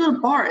necessarily to go to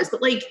bars,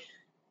 but like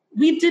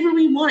we did what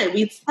we wanted.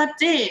 We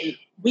slept in.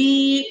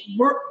 We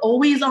were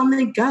always on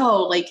the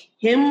go. Like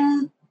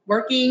him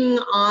working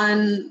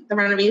on the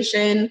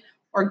renovation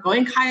or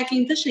going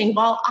kayaking, fishing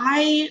while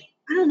I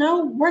I don't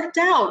know, worked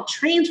out,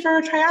 trained for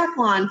a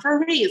triathlon, for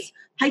a race,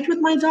 hiked with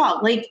my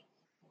dog. Like,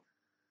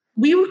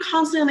 we were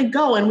constantly on the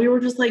go, and we were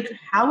just like,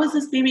 how is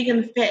this baby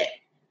going to fit?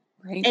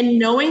 Right. And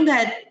knowing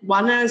that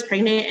while I was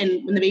pregnant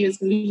and when the baby was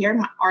going to be here,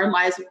 our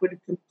lives would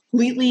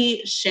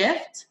completely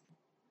shift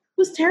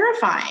was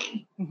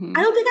terrifying. Mm-hmm.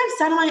 I don't think I've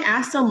sat on my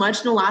ass so much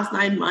in the last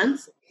 9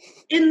 months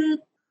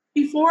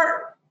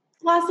before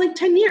the last like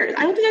 10 years.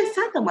 I don't think I've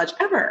sat that much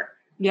ever.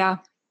 Yeah.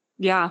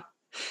 Yeah.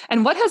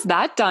 And what has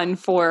that done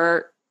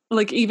for,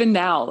 like, even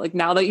now, like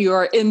now that you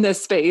are in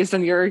this space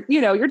and you're,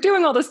 you're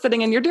doing all this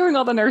sitting and you're doing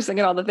all the nursing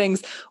and all the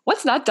things,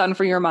 what's that done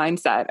for your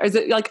mindset? Is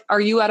it like, are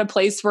you at a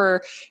place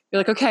where you're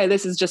like, okay,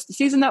 this is just the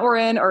season that we're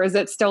in? Or is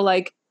it still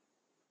like,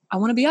 I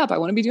want to be up, I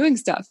want to be doing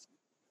stuff?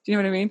 Do you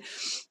know what I mean?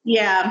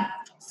 Yeah.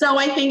 So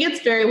I think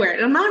it's very weird.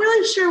 I'm not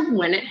really sure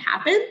when it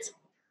happened.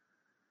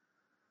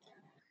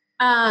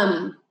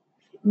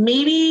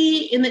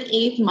 Maybe in the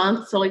 8th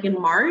month. So like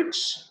in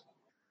March,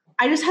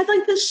 I just had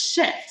like this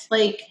shift,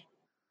 like,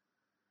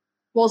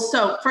 well,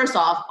 so first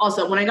off,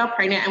 also when I got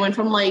pregnant, I went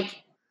from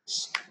like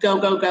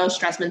go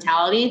stress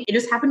mentality. It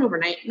just happened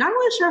overnight. Not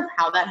really sure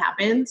how that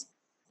happened.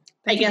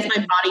 I guess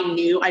my body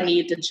knew I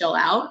needed to chill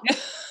out.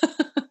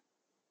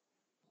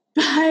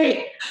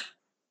 But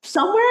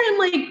somewhere in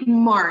like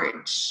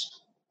March,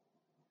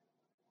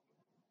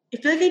 I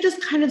feel like I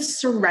just kind of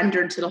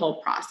surrendered to the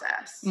whole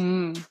process.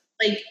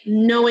 Like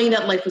knowing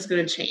that life was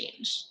going to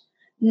change,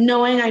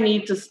 knowing I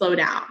needed to slow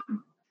down.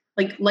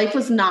 Like life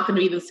was not going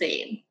to be the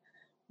same.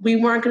 We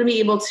weren't going to be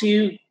able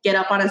to get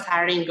up on a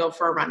Saturday and go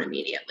for a run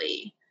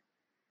immediately.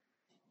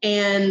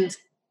 And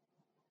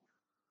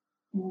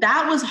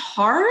that was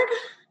hard,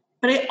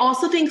 but I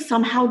also think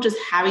somehow just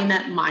having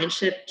that mind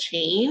shift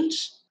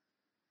change,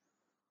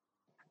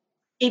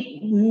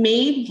 it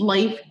made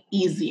life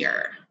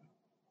easier.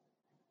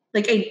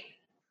 Like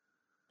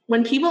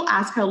when people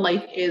ask how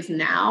life is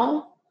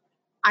now,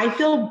 I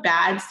feel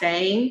bad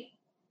saying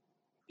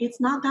it's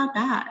not that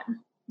bad.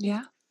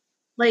 Yeah.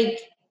 Like,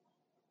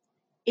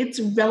 it's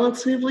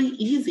relatively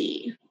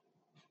easy.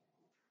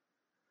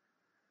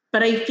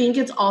 But I think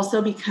it's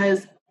also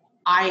because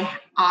I,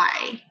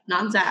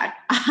 not Zach,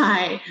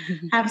 I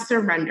have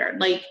surrendered.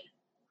 Like,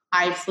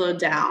 I've slowed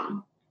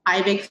down.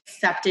 I've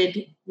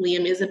accepted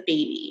Liam is a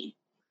baby.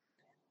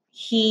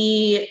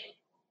 He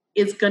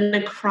is going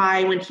to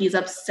cry when he's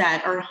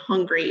upset or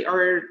hungry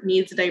or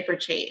needs a diaper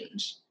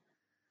change.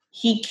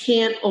 He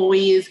can't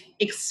always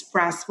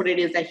express what it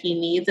is that he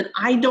needs. And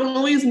I don't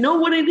always know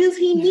what it is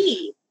he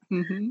needs.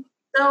 Mm-hmm.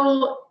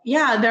 So,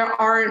 yeah, there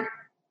aren't,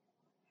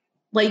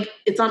 like,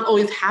 it's not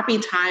always happy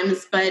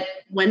times, but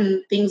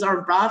when things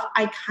are rough,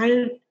 I kind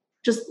of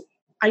just,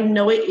 I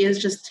know it is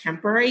just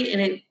temporary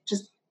and it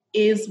just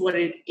is what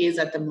it is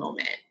at the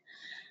moment.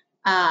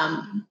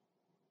 I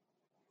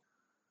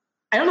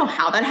don't know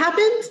how that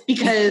happened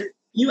because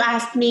you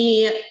asked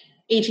me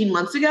 18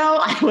 months ago,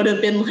 I would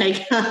have been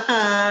like,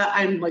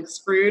 I'm like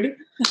screwed.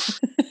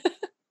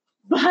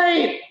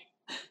 But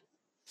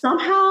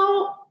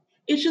somehow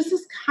it's just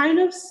this kind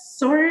of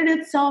sorted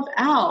itself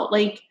out.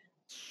 Like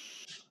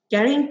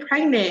getting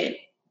pregnant,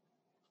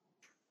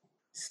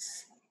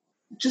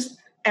 just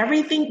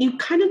everything, you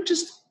kind of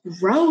just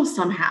grow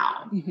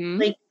somehow. Mm-hmm.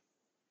 Like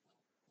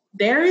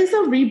there is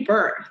a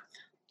rebirth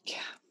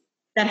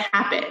that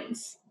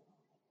happens.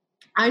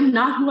 I'm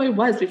not who I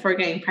was before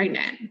getting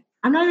pregnant.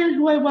 I'm not even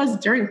who I was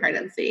during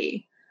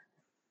pregnancy.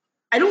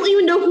 I don't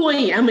even know who I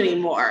am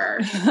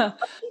anymore.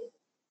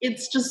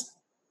 It's just,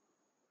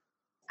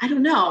 I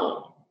don't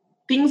know.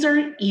 Things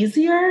are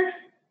easier.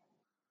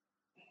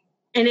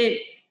 And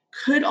it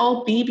could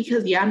all be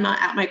because, I'm not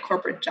at my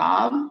corporate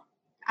job.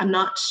 I'm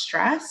not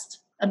stressed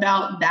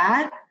about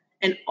that.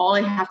 And all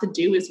I have to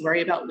do is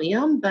worry about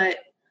Liam. But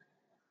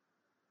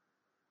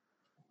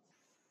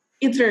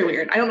it's very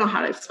weird. I don't know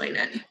how to explain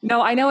it.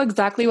 No, I know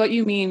exactly what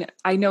you mean.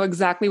 I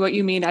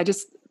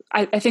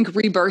think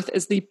rebirth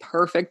is the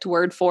perfect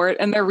word for it.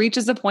 And there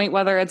reaches a point,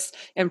 whether it's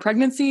in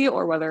pregnancy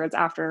or whether it's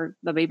after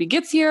the baby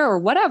gets here or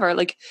whatever,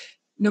 like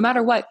no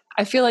matter what,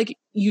 I feel like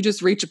you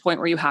just reach a point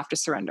where you have to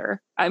surrender.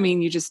 I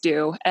mean, you just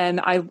do. And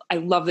I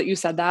love that you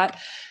said that.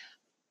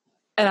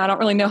 And I don't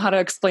really know how to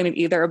explain it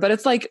either, but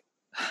it's like,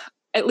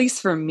 at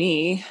least for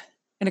me,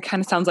 and it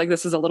kind of sounds like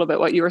this is a little bit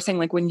what you were saying,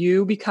 like when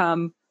you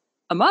become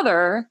a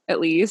mother, at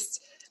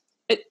least,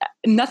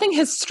 nothing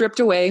has stripped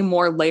away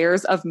more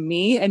layers of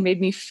me and made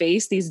me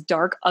face these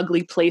dark,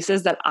 ugly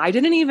places that I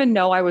didn't even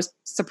know I was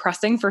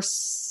suppressing for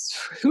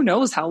who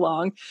knows how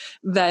long,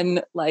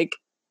 than like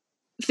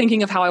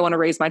thinking of how I want to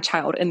raise my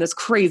child in this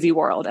crazy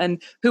world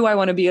and who I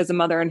want to be as a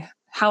mother and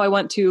how I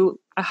want him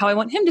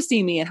to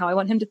see me and how I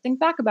want him to think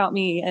back about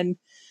me. And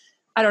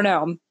I don't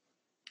know,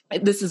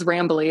 this is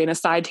rambly and a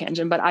side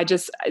tangent, but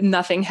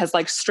nothing has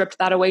like stripped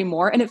that away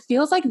more. And it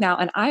feels like now,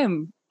 and I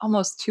am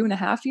almost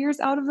 2.5 years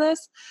out of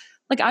this,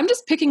 like I'm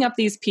just picking up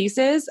these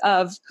pieces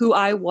of who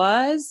I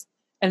was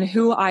and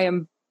who I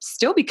am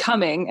still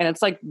becoming. And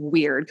it's like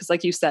weird because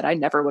like you said, I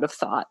never would have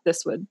thought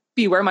this would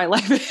be where my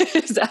life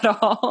is at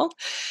all.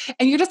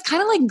 And you're just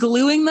kind of like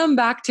gluing them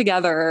back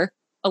together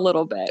a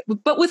little bit,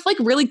 but with like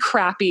really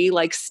crappy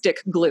like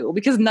stick glue,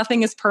 because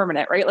nothing is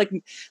permanent, right? Like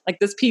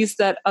this piece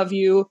that of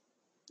you,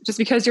 just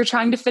because you're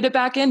trying to fit it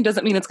back in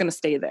doesn't mean it's going to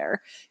stay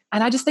there.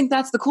 And I just think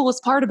that's the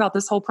coolest part about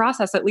this whole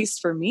process, at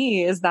least for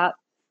me, is that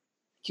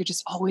you're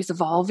just always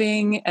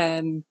evolving.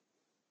 And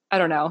I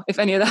don't know if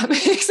any of that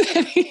makes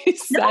any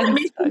sense. No, it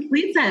makes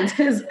complete sense.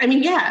 Because I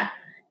mean, yeah,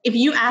 if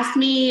you asked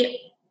me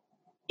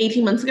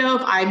 18 months ago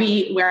if I'd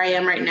be where I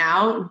am right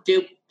now,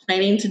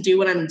 planning to do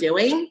what I'm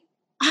doing,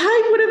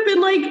 I would have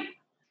been like,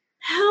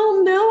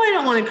 hell no, I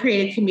don't want to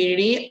create a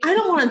community. I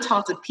don't want to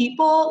talk to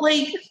people.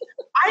 Like,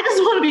 I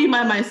just want to be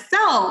by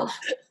myself.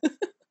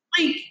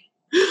 Like,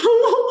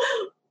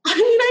 I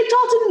mean, I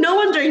talked to no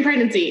one during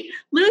pregnancy.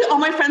 Literally all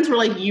my friends were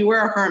like, you were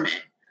a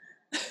hermit.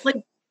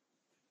 Like,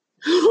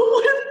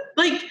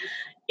 like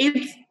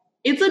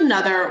it's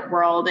another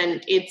world,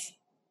 and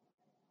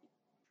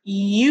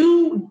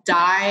you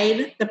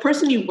died. The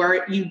person you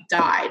were, you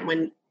died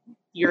when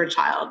your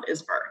child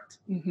is birthed.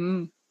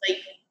 Mm-hmm. Like,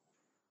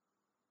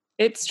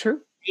 it's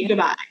true. Say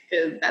goodbye,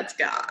 because that's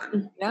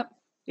gone.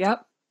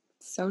 Yep.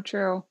 So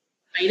true.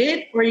 Fight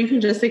it, or you can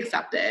just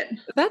accept it.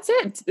 That's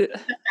it. The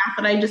fact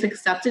that I just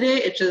accepted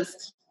it,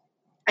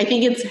 I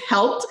think it's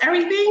helped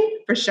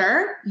everything for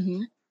sure.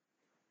 Mm-hmm.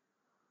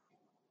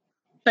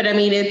 But I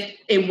mean,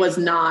 it was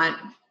not,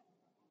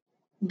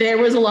 there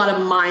was a lot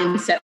of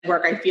mindset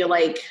work, I feel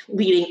like,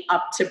 leading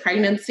up to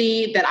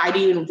pregnancy that I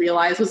didn't even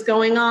realize was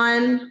going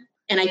on.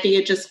 And I think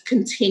it just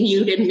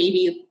continued and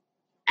maybe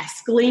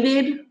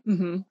escalated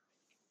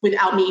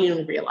without me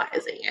even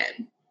realizing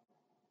it.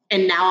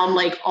 And now I'm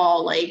like,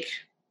 all like,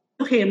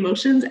 okay,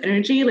 emotions,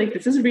 energy, like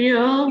this is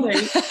real.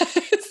 Like,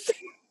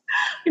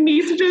 I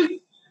need to just,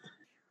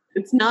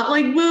 it's not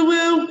like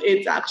woo-woo,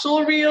 it's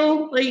actual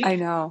real. Like, I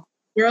know.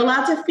 We're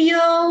allowed to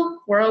feel.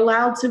 We're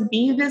allowed to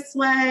be this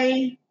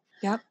way.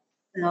 Yep.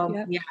 So,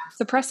 yep. Yeah.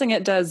 Suppressing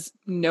it does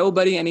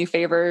nobody any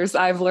favors.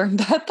 I've learned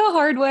that the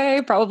hard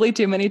way, probably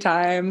too many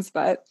times,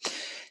 but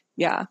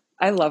yeah,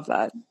 I love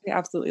that. I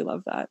absolutely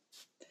love that.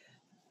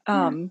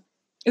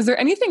 Is there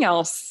anything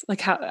else, like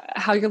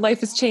how your life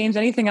has changed?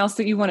 Anything else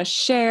that you want to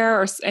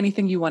share, or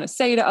anything you want to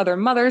say to other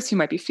mothers who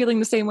might be feeling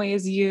the same way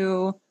as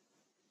you?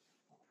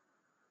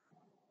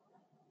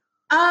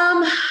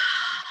 I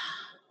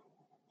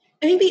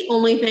think the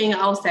only thing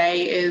I'll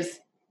say is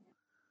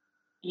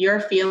your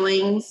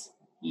feelings,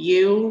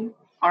 you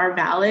are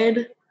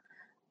valid.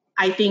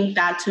 I think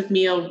that took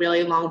me a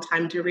really long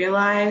time to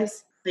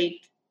realize.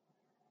 Like,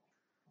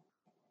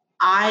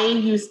 I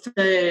used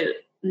to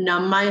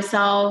numb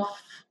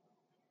myself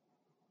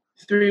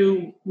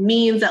through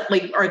means that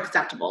like are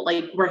acceptable,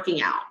 like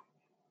working out.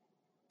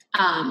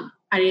 I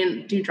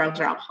didn't do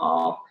drugs or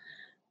alcohol,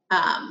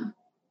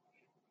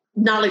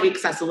 not like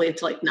excessively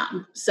to like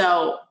numb.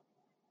 So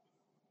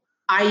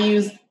I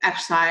use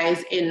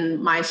exercise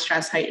in my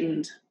stress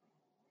heightened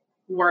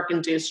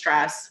work-induced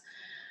stress.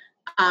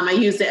 I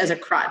used it as a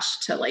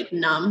crutch to like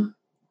numb.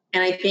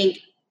 And I think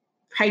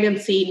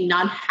pregnancy,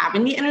 not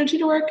having the energy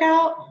to work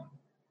out,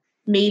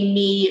 made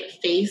me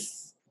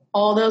face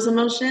all those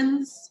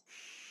emotions.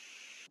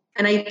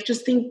 And I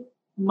just think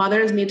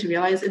mothers need to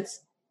realize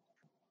it's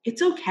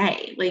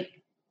okay.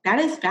 Like, that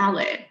is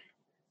valid.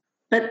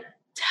 But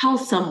tell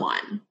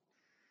someone.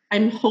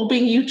 I'm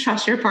hoping you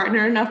trust your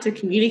partner enough to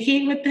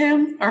communicate with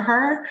him or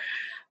her,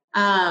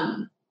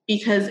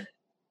 because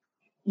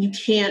you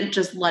can't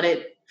just let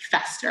it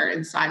fester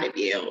inside of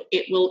you.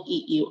 It will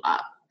eat you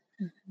up.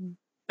 Mm-hmm.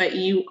 But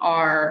you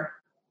are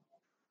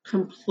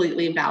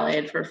completely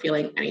valid for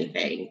feeling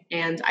anything.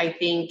 And I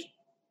think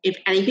if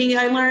anything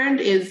I learned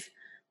is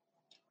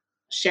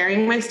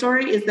sharing my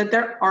story is that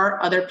there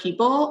are other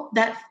people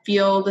that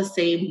feel the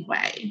same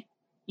way.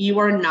 You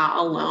are not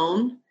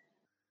alone.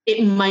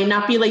 It might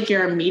not be like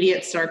your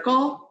immediate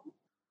circle,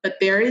 but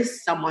there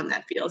is someone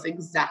that feels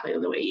exactly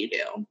the way you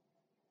do.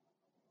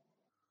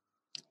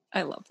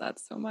 I love that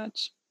so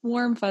much.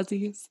 Warm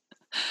fuzzies.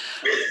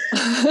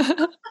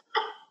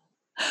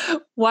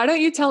 Why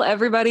don't you tell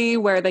everybody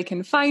where they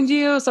can find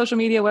you, social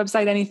media,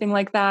 website, anything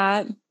like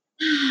that?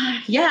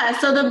 Yeah,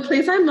 so the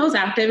place I'm most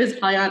active is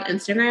probably on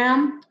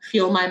Instagram,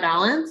 Fuel My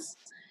Balance.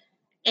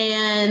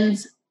 And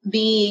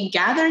the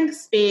gathering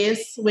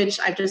space, which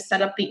I just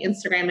set up the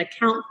Instagram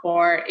account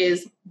for,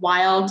 is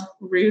Wild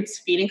Roots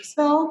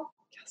Phoenixville.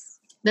 Yes.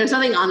 There's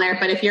nothing on there,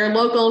 but if you're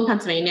local in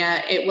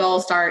Pennsylvania, it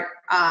will start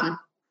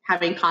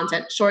having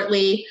content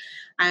shortly.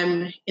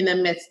 I'm in the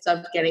midst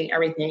of getting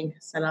everything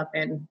set up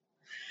and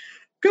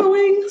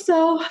going,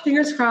 so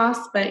fingers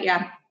crossed. But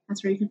yeah,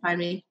 that's where you can find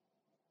me.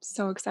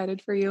 So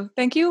excited for you.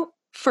 Thank you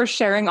for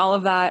sharing all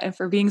of that and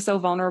for being so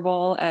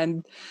vulnerable,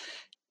 and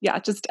yeah,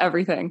 just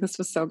everything. This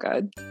was so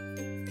good.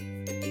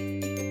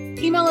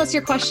 Email us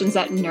your questions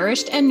at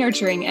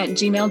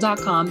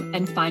nourishedandnurturing@gmail.com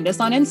and find us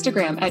on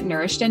Instagram at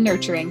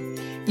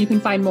nourishedandnurturing. You can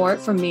find more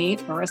from me,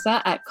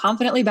 Marissa, at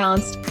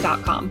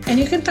confidently-balanced.com. And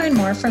you can find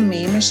more from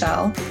me,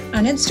 Michelle,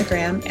 on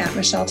Instagram at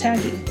Michelle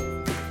Taggy.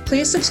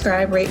 Please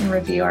subscribe, rate, and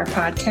review our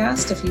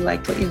podcast if you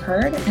liked what you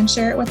heard, and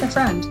share it with a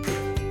friend.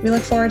 We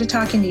look forward to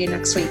talking to you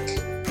next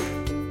week.